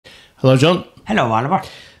Hello, John. Hello, Oliver.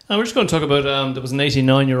 We're just going to talk about there was an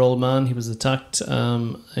 89-year-old man. He was attacked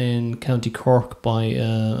in County Cork by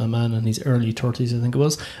a man in his early 30s, I think it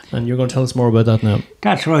was. And you're going to tell us more about that now.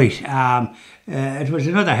 That's right. It was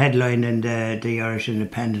another headline in the Irish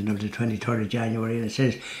Independent of the 23rd of January, and it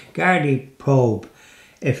says, Gardaí probe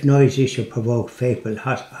if noise issue provoked fatal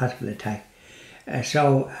hospital attack. There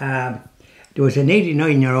was an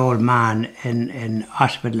 89-year-old man in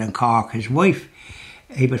hospital in Cork. His wife,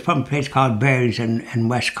 he was from a place called Berries in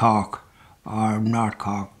West Cork, or North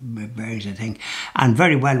Cork, Berries I think, and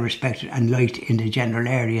very well respected and liked in the general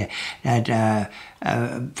area. That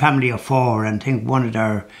a family of four, and I think one of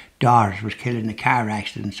their daughters was killed in a car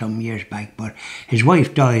accident some years back, but his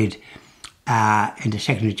wife died in the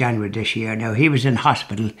 2nd of January this year. Now, he was in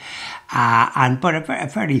hospital, but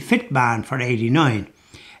a very fit man for 89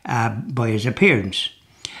 by his appearance.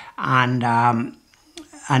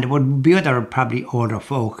 And there would be other probably older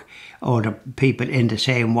people in the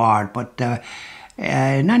same ward. But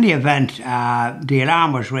in any event, the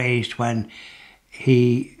alarm was raised when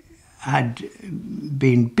he had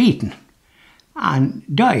been beaten and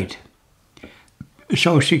died.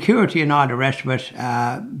 So security and all the rest of it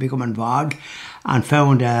become involved and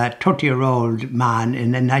found a 30-year-old man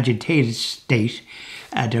in an agitated state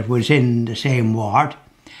that was in the same ward.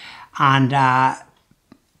 And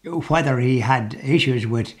whether he had issues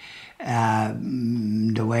with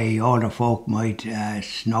the way older folk might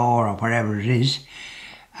snore or whatever it is,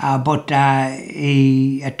 but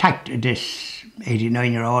he attacked this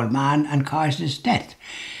 89-year-old man and caused his death.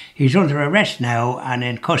 He's under arrest now and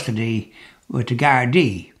in custody with the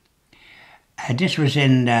Gardaí. This was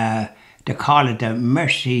in they call it the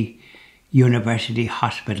Mercy University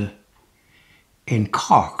Hospital in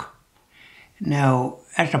Cork. Now,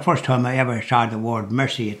 that's the first time I ever saw the word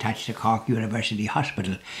Mercy attached to Cork University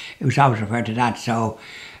Hospital. It was always referred to that, so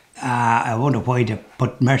I wonder why they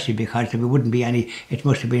put Mercy, because there wouldn't be any. It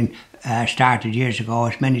must have been started years ago,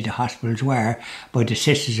 as many of the hospitals were, by the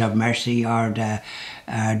Sisters of Mercy or the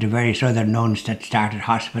various other nuns that started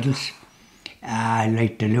hospitals.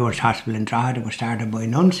 Like the Lourdes Hospital in Drogheda, that was started by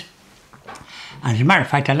nuns. And as a matter of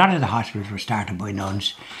fact, a lot of the hospitals were started by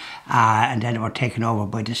nuns, and then they were taken over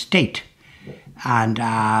by the state. And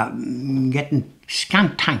getting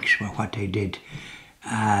scant thanks for what they did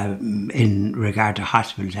in regard to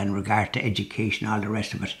hospitals and in regard to education, all the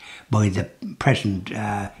rest of it, by the present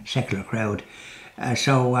secular crowd.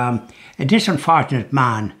 So this unfortunate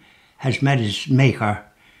man has met his maker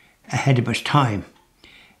ahead of his time.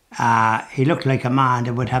 He looked like a man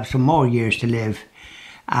that would have some more years to live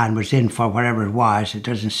and was in for whatever it was. It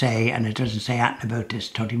doesn't say, and it doesn't say anything about this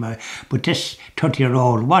 30-year-old. But this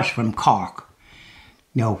 30-year-old was from Cork.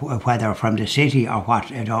 You know, whether from the city or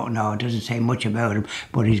what, I don't know. It doesn't say much about him,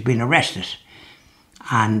 but he's been arrested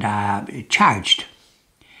and charged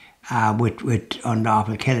with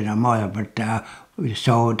unlawful killing or murder. But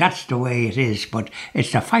so that's the way it is. But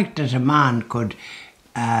it's the fact that a man could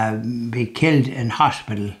be killed in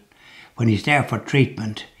hospital when he's there for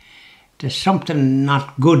treatment. There's something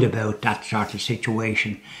not good about that sort of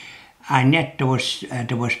situation, and yet there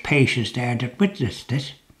was patients there that witnessed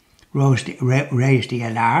it, raised the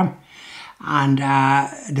alarm, and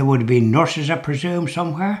there would have been nurses, I presume,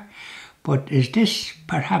 somewhere. But is this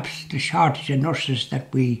perhaps the shortage of nurses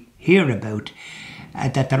that we hear about,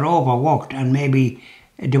 that they're overworked, and maybe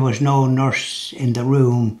there was no nurse in the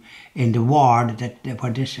room, in the ward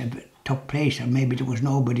where this took place, or maybe there was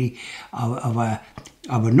nobody of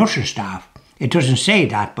a nursing staff. It doesn't say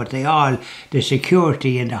that, but the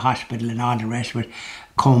security in the hospital and all the rest of it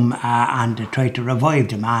come and they try to revive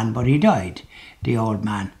the man, but he died, the old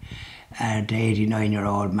man, the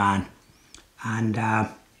 89-year-old man. And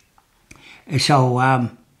so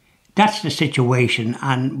that's the situation.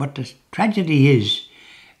 And what the tragedy is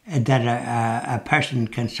that a person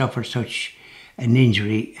can suffer such an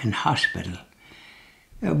injury in hospital.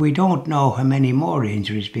 We don't know how many more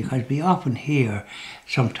injuries, because we often hear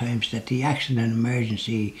sometimes that the accident and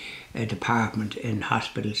emergency department in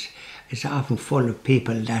hospitals is often full of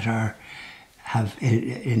people that have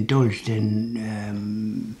indulged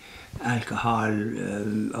in alcohol,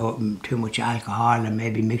 too much alcohol, and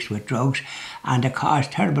maybe mixed with drugs, and it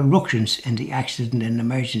caused terrible ructions in the accident and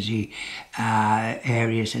emergency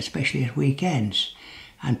areas, especially at weekends,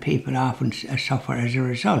 and people often suffer as a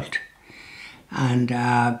result. And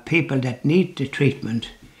people that need the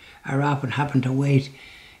treatment are often having to wait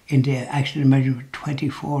in the accident emergency for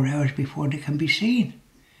 24 hours before they can be seen.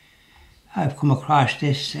 I've come across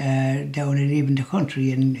this down in even the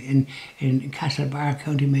country in Castlebar,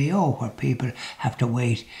 County Mayo, where people have to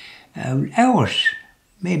wait hours,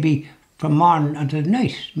 maybe from morning until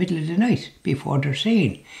night, middle of the night, before they're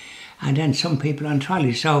seen. And then some people on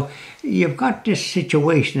trolleys. So you've got this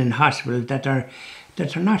situation in hospital that are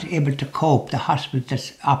not able to cope. The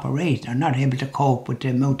hospitals that operate are not able to cope with the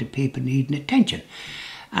amount of people needing attention.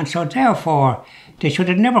 And so therefore, they should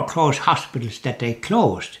have never closed hospitals that they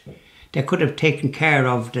closed. They could have taken care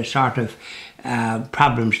of the sort of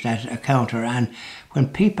problems that encounter. And when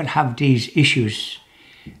people have these issues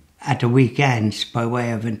at the weekends by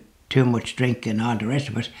way of too much drink and all the rest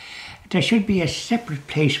of it, there should be a separate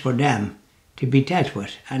place for them to be dealt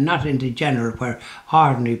with, and not in the general where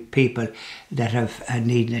ordinary people that have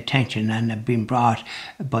needing attention and have been brought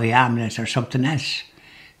by ambulance or something else,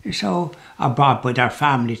 so are brought by their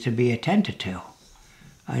family to be attended to.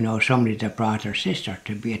 I know somebody that brought her sister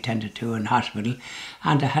to be attended to in hospital,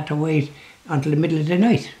 and they had to wait until the middle of the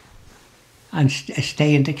night and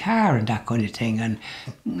stay in the car and that kind of thing.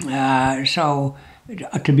 And so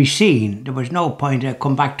to be seen, there was no point to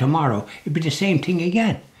come back tomorrow. It'd be the same thing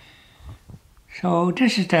again. So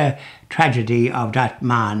this is the tragedy of that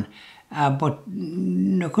man. But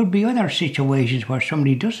there could be other situations where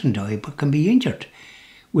somebody doesn't die but can be injured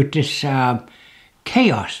with this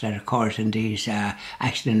chaos that occurs in these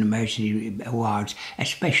accident and emergency wards,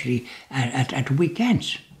 especially at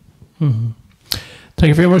weekends. Mm-hmm. Thank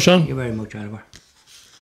you very much, Sean. Thank you very much, Oliver.